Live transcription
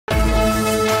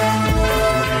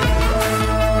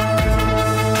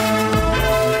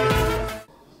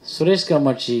சுரேஷ்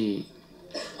காமாட்சி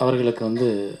அவர்களுக்கு வந்து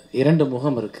இரண்டு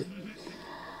முகம் இருக்குது.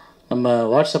 நம்ம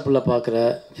வாட்ஸ்அப்பில் பார்க்குற,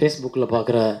 ஃபேஸ்புக்கில்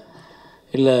பார்க்குற,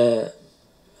 இல்லை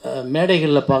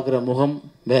மேடைகளில் பார்க்குற முகம்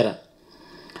வேறு.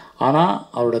 ஆனால்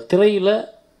அவரோட திரையில்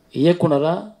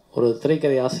இயக்குனராக, ஒரு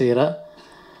திரைக்கதை ஆசிரியராக,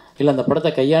 இல்லை அந்த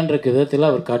படத்தை கையாண்டிருக்க விதத்தில்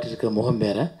அவர் காட்டியிருக்கிற முகம்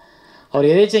வேறு. அவர்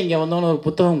எதாச்சும் இங்கே வந்தோன்னு ஒரு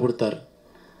புத்தகம் கொடுத்தார்.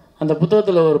 அந்த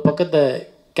புத்தகத்தில் ஒரு பக்கத்தை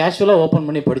கேஷுவலாக ஓப்பன்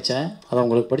பண்ணி படித்தேன். அதை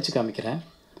உங்களுக்கு படித்து காமிக்கிறேன்.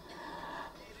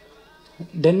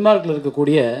 டென்மார்க்கில்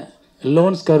இருக்கக்கூடிய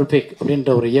லோன் ஸ்கர்பிக் அப்படின்ற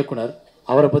ஒரு இயக்குனர்,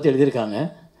 அவரை பற்றி எழுதியிருக்காங்க.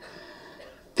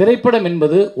 திரைப்படம்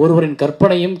என்பது ஒருவரின்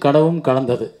கற்பனையும் கனவும்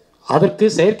கலந்தது. அதற்கு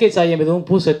செயற்கை சாயம் எதுவும்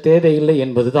பூச தேவையில்லை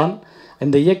என்பதுதான்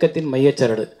இந்த இயக்கத்தின்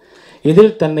மையச்சரடு.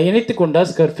 இதில் தன்னை இணைத்து கொண்டார்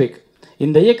ஸ்கர்பிக்.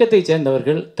 இந்த இயக்கத்தைச்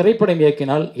சேர்ந்தவர்கள் திரைப்படம்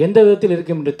இயக்கினால் எந்த விதத்தில்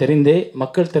இருக்கும் என்று தெரிந்தே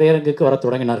மக்கள் திரையரங்குக்கு வரத்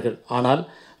தொடங்கினார்கள். ஆனால்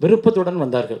விருப்பத்துடன்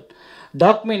வந்தார்கள்.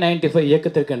 டாக்மே 95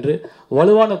 இயக்கத்திற்கென்று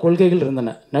வலுவான கொள்கைகள் இருந்தன.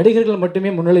 நடிகர்கள் மட்டுமே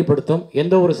முன்னிலைப்படுத்தும்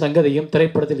எந்த ஒரு சங்கதியும்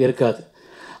திரைப்படத்தில் இருக்காது.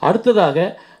 அடுத்ததாக,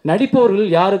 நடிப்பவர்கள்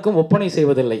யாருக்கும் ஒப்பனை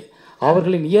செய்வதில்லை.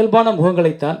 அவர்களின் இயல்பான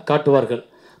முகங்களைத்தான் காட்டுவார்கள்.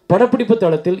 படப்பிடிப்பு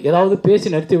தளத்தில் ஏதாவது பேசி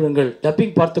நிறுத்திவிடுங்கள்,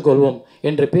 டப்பிங் பார்த்துக்கொள்வோம்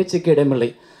என்ற பேச்சுக்கு இடமில்லை.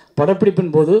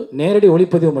 படப்பிடிப்பின் போது நேரடி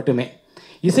ஒளிப்பதிவு மட்டுமே.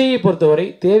 இசையை பொறுத்தவரை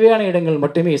தேவையான இடங்கள்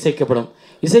மட்டுமே இசைக்கப்படும்.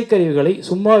 இசைக்கருவிகளை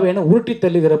சும்மாவேன உருட்டி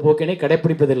தள்ளுகிற போக்கினை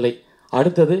கடைப்பிடிப்பதில்லை.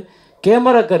 அடுத்தது,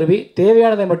 கேமரா கருவி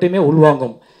தேவையானதை மட்டுமே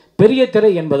உள்வாங்கும். பெரிய திரை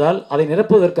என்பதால் அதை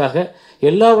நிரப்புவதற்காக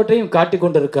எல்லாவற்றையும் காட்டிக்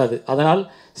கொண்டிருக்காது. அதனால்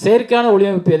செயற்கையான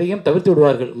ஒளியமைப்பு எதையும் தவிர்த்து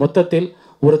விடுவார்கள். மொத்தத்தில்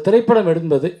ஒரு திரைப்படம்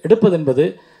எடுப்பதென்பது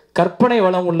கற்பனை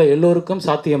வளம் உள்ள எல்லோருக்கும்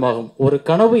சாத்தியமாகும். ஒரு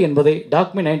கனவு என்பதை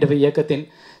டாக்மே 95 இயக்கத்தின்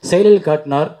செயலில்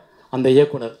காட்டினார் அந்த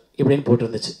இயக்குனர் இப்படின்னு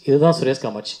போட்டிருந்துச்சு. இதுதான் சுரேஷ்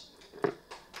காமாட்சி.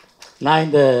 நான்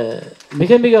இந்த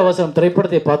மிக மிக அவசரம்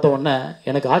திரைப்படத்தை பார்த்த உடனே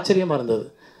எனக்கு ஆச்சரியமாக இருந்தது.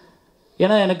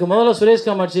 ஏன்னா எனக்கு முதல்ல சுரேஷ்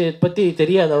காமாட்சியை பற்றி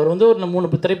தெரியாது. அவர் வந்து ஒரு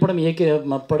 3 திரைப்படம்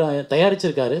படம்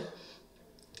தயாரிச்சிருக்காரு.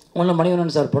 ஒன்று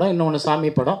மணிவண்ணன் சார் படம், இன்னொன்று சாமி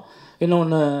படம்,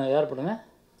 இன்னொன்று யார் படங்க,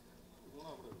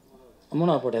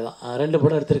 3ஆவது படம் தான். 2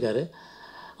 படம் எடுத்திருக்காரு.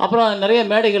 அப்புறம் நிறைய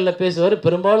மேடைகளில் பேசுவார்.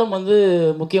 பெரும்பாலும் வந்து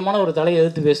முக்கியமான ஒரு தலையை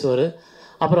எதிர்த்து பேசுவார்.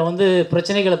 அப்புறம் வந்து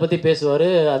பிரச்சனைகளை பற்றி பேசுவார்.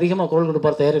 அதிகமாக குரல்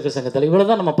கொடுப்பார் தயாரிக்கிற சங்கத்தில். இவ்வளோ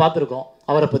தான் நம்ம பார்த்துருக்கோம்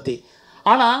அவரை பற்றி.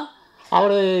 ஆனால்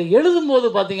அவர் எழுதும்போது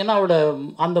பார்த்திங்கன்னா அவரோட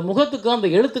அந்த முகத்துக்கும் அந்த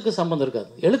எழுத்துக்கு சம்மந்தம் இருக்காது.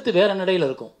 எழுத்து வேறு நடையில்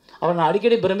இருக்கும். அவர் நான்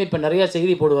அடிக்கடி பிரமிப்பேன். நிறையா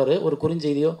செய்தி போடுவார். ஒரு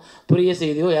குறுஞ்செய்தியோ புரிய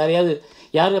செய்தியோ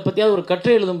யாரை பற்றியாவது ஒரு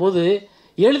கட்டுரை எழுதும்போது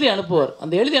எழுதி அனுப்புவார்.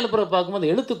 அந்த எழுதி அனுப்புகிற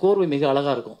பார்க்கும்போது எழுத்து கோர்வை மிக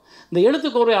அழகாக இருக்கும். இந்த எழுத்து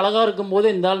கோர்வை அழகாக இருக்கும்போது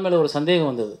இந்த ஆள் மேலே ஒரு சந்தேகம்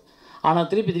வந்தது. ஆனால்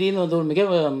திடீர்னு வந்து ஒரு மிக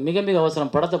மிக மிக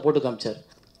அவசரம் படத்தை போட்டு காமிச்சார்.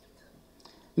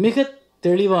 மிக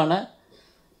தெளிவான,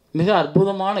 மிக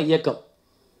அற்புதமான இயக்கம்.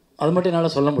 அது மட்டும்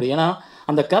என்னால் சொல்ல முடியும். ஏன்னா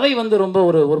அந்த கதை வந்து ரொம்ப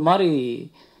ஒரு மாதிரி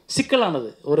சிக்கலானது.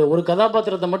 ஒரு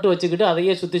கதாபாத்திரத்தை மட்டும் வச்சுக்கிட்டு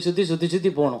அதையே சுற்றி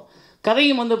போகணும்.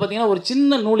 கதையும் வந்து பார்த்திங்கன்னா ஒரு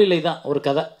சின்ன நூலிலை தான் ஒரு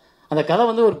கதை. அந்த கதை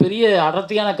வந்து ஒரு பெரிய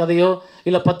அடர்த்தியான கதையோ,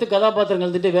 இல்லை 10 கதாபாத்திரங்கள்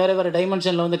இருந்துட்டு வேறு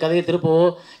டைமென்ஷனில் வந்து கதையை திருப்பவோ,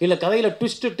 இல்லை கதையில்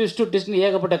ட்விஸ்ட்டு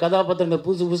ஏகப்பட்ட கதாபாத்திரங்கள்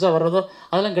புதுசாக வர்றதோ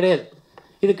அதெல்லாம் கிடையாது.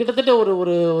 இது கிட்டத்தட்ட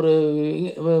ஒரு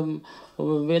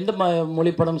எந்த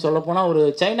மொழி படம் சொல்லப்போனால் ஒரு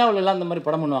சைனாவிலலாம் அந்த மாதிரி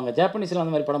படம் பண்ணுவாங்க, ஜாப்பனீஸ்லாம்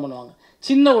அந்த மாதிரி படம் பண்ணுவாங்க.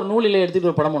 சின்ன ஒரு நூலில் எடுத்துகிட்டு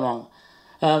ஒரு படம் பண்ணுவாங்க.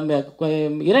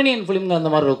 இரணியன் ஃபிலிம்ங்க அந்த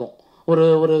மாதிரி இருக்கும்.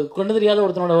 ஒரு கொண்டு தெரியாத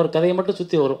ஒருத்தனோட ஒரு கதையை மட்டும்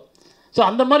சுற்றி வரும். ஸோ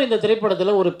அந்த மாதிரி இந்த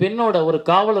திரைப்படத்தில் ஒரு பெண்ணோட, ஒரு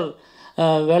காவலர்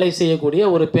வேலை செய்யக்கூடிய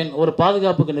ஒரு பெண் ஒரு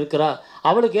பாதுகாப்புக்கு நிற்கிறா,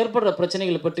 அவளுக்கு ஏற்படுற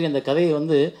பிரச்சனைகளை பற்றி அந்த கதையை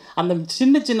வந்து அந்த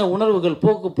சின்ன உணர்வுகள்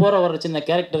போகிற வர சின்ன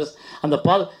கேரக்டர்ஸ், அந்த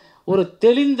ஒரு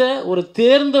தெளிந்த ஒரு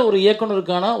தேர்ந்த ஒரு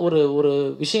இயக்குனருக்கான ஒரு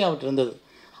விஷயம் அவர்கிட்ட இருந்தது.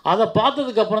 அதை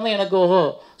பார்த்ததுக்கப்புறம் தான் எனக்கு ஓஹோ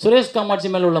சுரேஷ்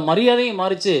காமாட்சி மேலே உள்ள மரியாதையும்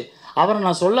மாறிச்சு. அவரை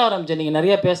நான் சொல்ல ஆரம்பித்தேன், நீங்கள்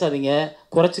நிறையா பேசாதீங்க,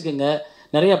 குறைச்சிக்குங்க,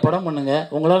 நிறையா படம் பண்ணுங்கள்,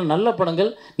 உங்களால் நல்ல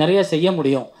படங்கள் நிறையா செய்ய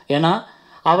முடியும். ஏன்னா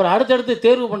அவர் அடுத்தடுத்து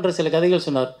தேர்வு பண்ணுற சில கதைகள்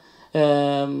சொன்னார்.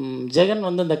 ஜெகன்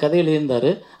வந்து அந்த கதையில் இருந்தார்.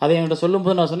 அதை என்கிட்ட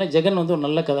சொல்லும்போது நான் சொன்னேன், ஜெகன் வந்து ஒரு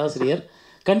நல்ல கதாசிரியர்,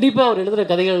 கண்டிப்பாக அவர் எழுதுகிற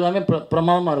கதைகள் எல்லாமே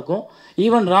பிரமாதமாக இருக்கும்.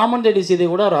 ஈவன் ராமன் ரெட்டி சீதை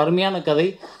கூட ஒரு அருமையான கதை.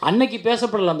 அன்னைக்கு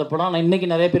பேசப்படலை அந்த படம், ஆனால் இன்றைக்கி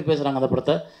நிறைய பேர் பேசுகிறாங்க அந்த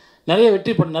படத்தை. நிறைய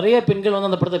வெற்றி படம், நிறைய பெண்கள் வந்து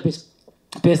அந்த படத்தை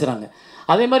பேசுகிறாங்க.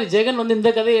 அதே மாதிரி ஜெகன் வந்து இந்த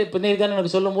கதையை பண்ணியிருக்காருன்னு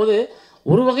எனக்கு சொல்லும்போது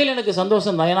ஒரு வகையில் எனக்கு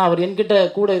சந்தோஷம் தான். ஏன்னா அவர் என்கிட்ட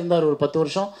கூட இருந்தார் ஒரு 10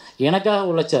 வருஷம், எனக்காக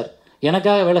உழைச்சார்,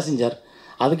 எனக்காக வேலை செஞ்சார்.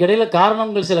 அதுக்கிடையில்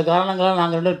சில காரணங்களால்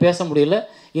நாங்கள் 2 பேரும் பேச முடியல.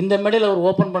 இந்த மேடையில் அவர்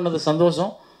ஓப்பன் பண்ணது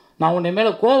சந்தோஷம். நான் உன்னை மேலே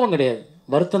கோபம் கிடையாது,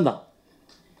 வருத்தம் தான்.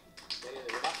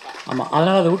 ஆமாம்,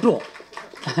 அதனால் அதை விட்டுருவோம்.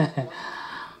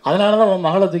 அதனால தான் உன்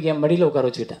மகளை தூக்கி என் மடியில் உட்கார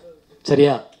வச்சுக்கிட்டேன்.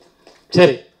 சரியா?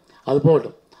 சரி, அது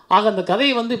போகட்டும். ஆக அந்த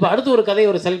கதையை வந்து இப்போ அடுத்து ஒரு கதையை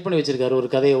ஒரு செலக்ட் பண்ணி வச்சுருக்காரு. ஒரு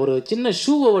கதையை ஒரு சின்ன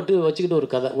ஷூவை வச்சுக்கிட்டு ஒரு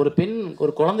கதை.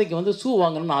 ஒரு குழந்தைக்கு வந்து ஷூ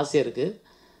வாங்கணும்னு ஆசையாக இருக்குது.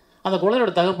 அந்த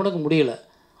குழந்தையோட தகப்பனுக்கு முடியல.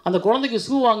 அந்த குழந்தைக்கு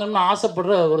ஷூ வாங்கணும்னு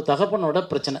ஆசைப்படுற ஒரு தகப்பனோட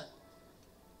பிரச்சனை.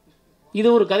 இது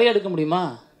ஒரு கதையை எடுக்க முடியுமா?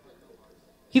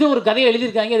 இது ஒரு கதையை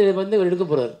எழுதியிருக்காங்க, இதை வந்து எடுக்க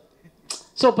போகிறார்.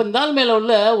 ஸோ இப்போ இந்த ஆள் மேலே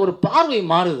உள்ள ஒரு பார்வை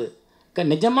மாறுது.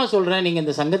 நிஜமாக சொல்கிறேன், நீங்கள்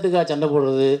இந்த சங்கத்துக்காக சண்டை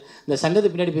போடுறது, இந்த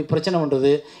சங்கத்துக்கு பின்னாடி போய் பிரச்சனை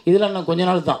பண்ணுறது, இதெல்லாம் நான் கொஞ்ச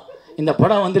நாள் தான். இந்த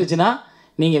படம் வந்துருச்சுன்னா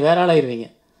நீங்கள் வேற ஆளாயிருவீங்க.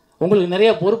 உங்களுக்கு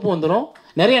நிறைய பொறுப்பு வந்துடும்,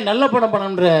 நிறைய நல்ல படம்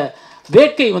பண்ணணுன்ற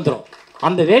வேட்கை வந்துடும்.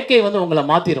 அந்த வேட்கை வந்து உங்களை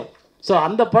மாற்றிடும். ஸோ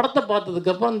அந்த படத்தை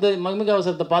பார்த்ததுக்கப்புறம் இந்த மிக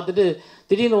அவசரத்தை பார்த்துட்டு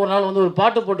திடீர்னு ஒரு நாள் வந்து ஒரு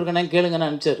பாட்டு போட்டிருக்கேன்னு கேளுங்கன்னு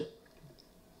அனுப்பிச்சார்.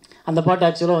 அந்த பாட்டு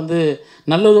ஆக்சுவலாக வந்து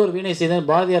நல்லதொரு வீணை செய்த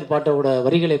பாரதியார் பாட்டோட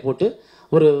வரிகளை போட்டு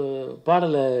ஒரு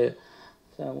பாடலை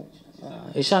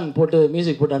இஷான் போட்டு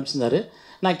மியூசிக் போட்டு அனுப்பிச்சிருந்தாரு.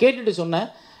 நான் கேட்டுட்டு சொன்னேன்,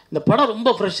 இந்த படம் ரொம்ப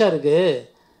ஃப்ரெஷ்ஷாக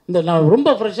இருக்குது, நான் ரொம்ப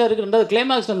ஃப்ரெஷ்ஷாக இருக்குது, ரெண்டாவது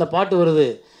கிளைமேக்ஸில் அந்த பாட்டு வருது,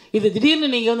 இது திடீர்னு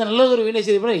நீங்கள் வந்து நல்லதொரு வீணை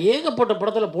செய்த படம் ஏகப்பட்ட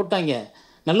படத்தில் போட்டாங்க,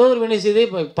 நல்லதொரு வீணை செய்தே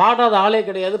இப்போ பாடாத ஆளே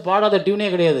கிடையாது, பாடாத டியூனே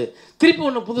கிடையாது, திருப்பி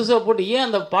ஒன்று புதுசாக போட்டு ஏன்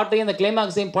அந்த பாட்டையும் அந்த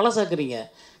கிளைமேக்ஸையும் பழசாக்குறீங்க,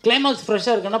 கிளைமேக்ஸ்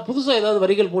ஃப்ரெஷ்ஷாக இருக்குன்னா புதுசாக ஏதாவது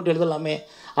வரிகள் போட்டு எழுதலாமே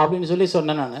அப்படின்னு சொல்லி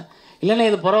சொன்னேன். நான் இல்லைண்ணே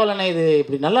இது பரவாயில்லண்ணே, இது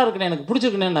இப்படி நல்லா இருக்குண்ணே, எனக்கு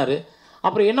பிடிச்சிருக்குண்ணேன்னாரு.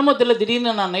 அப்புறம் என்னமோ தெரியல,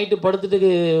 திடீர்னு நான் நைட்டு படுத்துட்டு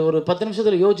ஒரு 10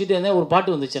 நிமிஷத்தில் யோசிச்சுட்டே இருந்தேன், ஒரு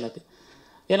பாட்டு வந்துச்சு எனக்கு.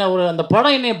 ஏன்னா அந்த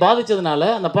படம் என்னை பாதித்ததுனால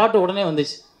அந்த பாட்டு உடனே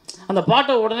வந்துச்சு. அந்த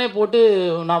பாட்டை உடனே போட்டு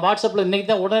நான் வாட்ஸ்அப்பில் இன்றைக்கி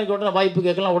தான் உடனே வாய்ப்பு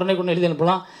கேட்கலாம், உடனே எழுதி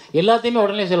அனுப்பலாம், எல்லாத்தையுமே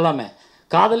உடனே சொல்லலாமே.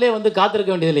 காதலே வந்து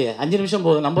காத்திருக்க வேண்டியது இல்லையே, 5 நிமிஷம்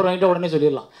போதும், நம்பர் வாங்கிட்டு உடனே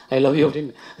சொல்லிடலாம் ஐ லவ் யூ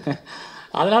அப்படின்னு.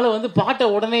 அதனால் வந்து பாட்டை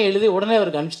உடனே எழுதி உடனே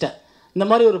அவருக்கு அனுப்பிச்சிட்டேன். இந்த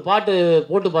மாதிரி ஒரு பாட்டு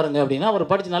போட்டு பாருங்கள் அப்படின்னா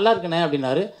அவர் படித்து நல்லா இருக்குண்ணே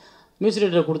அப்படின்னாரு. மியூசிக்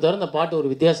டைரக்டர் கொடுத்தாரு. அந்த பாட்டு ஒரு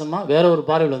வித்தியாசமாக வேற ஒரு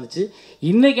பார்வையில் வந்துச்சு.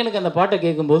 இன்றைக்கி எனக்கு அந்த பாட்டை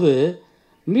கேட்கும்போது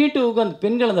மீட்டுவுக்கு அந்த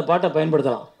பெண்கள் அந்த பாட்டை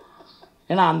பயன்படுத்தலாம்.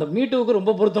 ஏன்னா அந்த மீட்டுவுக்கு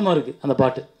ரொம்ப பொருத்தமாக இருக்குது அந்த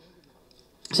பாட்டு.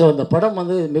 ஸோ அந்த படம்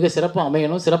வந்து மிக சிறப்பாக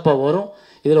அமையணும், சிறப்பாக வரும்.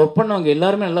 இதில் ஒர்க் பண்ணவங்க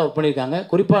எல்லாருமே நல்லா ஒர்க் பண்ணியிருக்காங்க.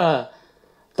 குறிப்பாக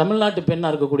தமிழ்நாட்டு பெண்ணாக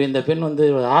இருக்கக்கூடிய இந்த பெண் வந்து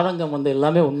ஆதங்கம் வந்து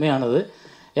எல்லாமே உண்மையானது.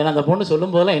 ஏன்னா அந்த பொண்ணு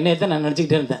சொல்லும் போதெல்லாம் என்னையத்தான் நான்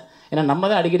நினச்சிக்கிட்டே இருந்தேன். ஏன்னா நம்ம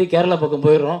தான் அடிக்கடி கேரளா பக்கம்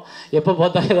போயிடுறோம், எப்போ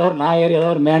பார்த்தா ஏதோ ஒரு நாயர் ஏதோ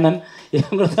ஒரு மேனன்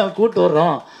இவங்களை தான் கூட்டு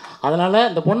வர்றோம். அதனால்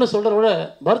இந்த பொண்ணு சொல்கிறத விட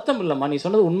வருத்தம் இல்லைம்மா, நீ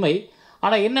சொன்னது உண்மை.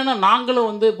 ஆனால் என்னென்னா நாங்களும்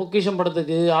வந்து பொக்கிஷம்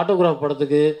படத்துக்கு, ஆட்டோகிராஃப்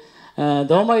படத்துக்கு,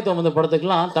 தோமாய் தோமந்த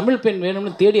படத்துக்கெலாம் தமிழ் பெண்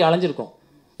வேணும்னு தேடி அலைஞ்சிருக்கோம்.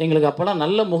 எங்களுக்கு அப்போலாம்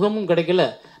நல்ல முகமும் கிடைக்கல,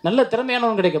 நல்ல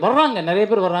திறமையானவங்க கிடைக்க வர்றாங்க, நிறைய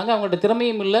பேர் வர்றாங்க, அவங்கள்ட்ட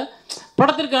திறமையும் இல்லை,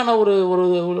 படத்திற்கான ஒரு ஒரு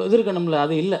இது இருக்கணும்ல,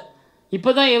 அது இல்லை. இப்போ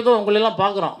தான் ஏதோ உங்களெல்லாம்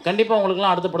பார்க்குறோம். கண்டிப்பாக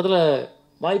உங்களுக்கெல்லாம் அடுத்த படத்தில்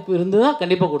வாய்ப்பு இருந்து தான்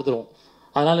கண்டிப்பாக கொடுத்துருவோம்.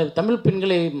 அதனால் தமிழ்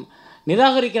பெண்களை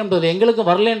நிராகரிக்கணுன்றது எங்களுக்கும்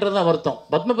வரலன்றது தான் வருத்தம்.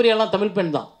 பத்மபிரியாலாம் தமிழ்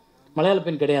பெண் தான், மலையாள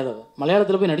பெண் கிடையாது.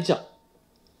 மலையாளத்தில் போய் நடித்தா,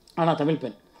 ஆனால் தமிழ்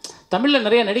பெண். தமிழில்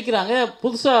நிறைய நடிக்கிறாங்க.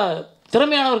 புதுசாக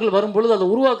திறமையானவர்கள் வரும்பொழுது அதை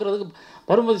உருவாக்குறதுக்கு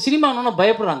வரும்போது சினிமானா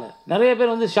பயப்படுறாங்க. நிறைய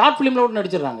பேர் வந்து ஷார்ட் ஃபிலிமில் கூட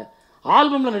நடிச்சிடுறாங்க,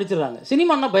 ஆல்பமில் நடிச்சிடுறாங்க,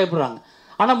 சினிமானா பயப்படுறாங்க.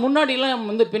 ஆனால் முன்னாடிலாம்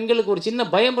வந்து பெண்களுக்கு ஒரு சின்ன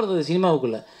பயம் இருந்தது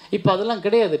சினிமாவுக்குள்ளே. இப்போ அதெல்லாம்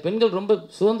கிடையாது. பெண்கள் ரொம்ப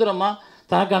சுதந்திரமாக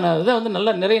தனக்கான இதை வந்து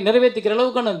நல்லா நிறைவேற்றிக்கிற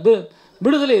அளவுக்கான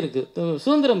விடுதலை இருக்குது,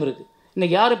 சுதந்திரம் இருக்குது.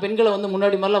 இன்றைக்கி யாரும் பெண்களை வந்து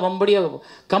முன்னாடி மாதிரிலாம் வம்படியாக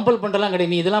கம்பல் பண்ணுறலாம்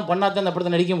கிடையாது. நீ இதெல்லாம் பண்ணாதான் அந்த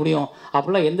படத்தை நடிக்க முடியும்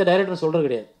அப்படிலாம் எந்த டைரக்டரும் சொல்கிறது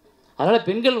கிடையாது. அதனால்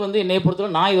பெண்கள் வந்து என்னை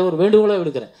பொறுத்தவரை நான் இதை ஒரு வேண்டுகோளாக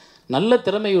எடுக்கிறேன். நல்ல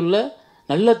திறமையுள்ள,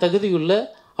 நல்ல தகுதியுள்ள,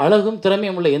 அழகும்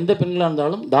திறமையும் உள்ள எந்த பெண்களாக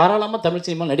இருந்தாலும் தாராளமாக தமிழ்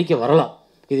சினிமாவில் நடிக்க வரலாம்.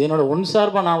 இது என்னோட ஒன்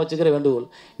சார்பாக நான் வச்சுக்கிற வேண்டுகோள்.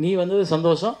 நீ வந்தது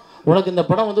சந்தோஷம். உனக்கு இந்த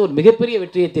படம் வந்து ஒரு மிகப்பெரிய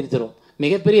வெற்றியை தரும்,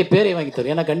 மிகப்பெரிய பேரை வாங்கி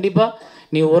தரும். ஏன்னா கண்டிப்பாக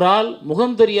நீ ஒரு ஆள்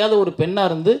முகம் தெரியாத ஒரு பெண்ணாக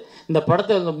இருந்து இந்த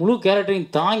படத்தை அந்த முழு கேரக்டரையும்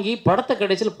தாங்கி படத்தை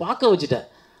கடைசியில் பார்க்க வச்சுட்ட.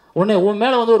 உன்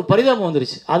மேலே வந்து ஒரு பரிதாபம்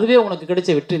வந்துருச்சு. அதுவே உனக்கு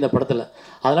கிடைச்ச வெற்றி இந்த படத்தில்.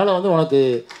 அதனால் வந்து உனக்கு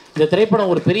இந்த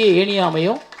திரைப்படம் ஒரு பெரிய ஏணியாக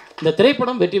அமையும். இந்த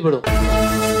திரைப்படம் வெற்றி பெறும்.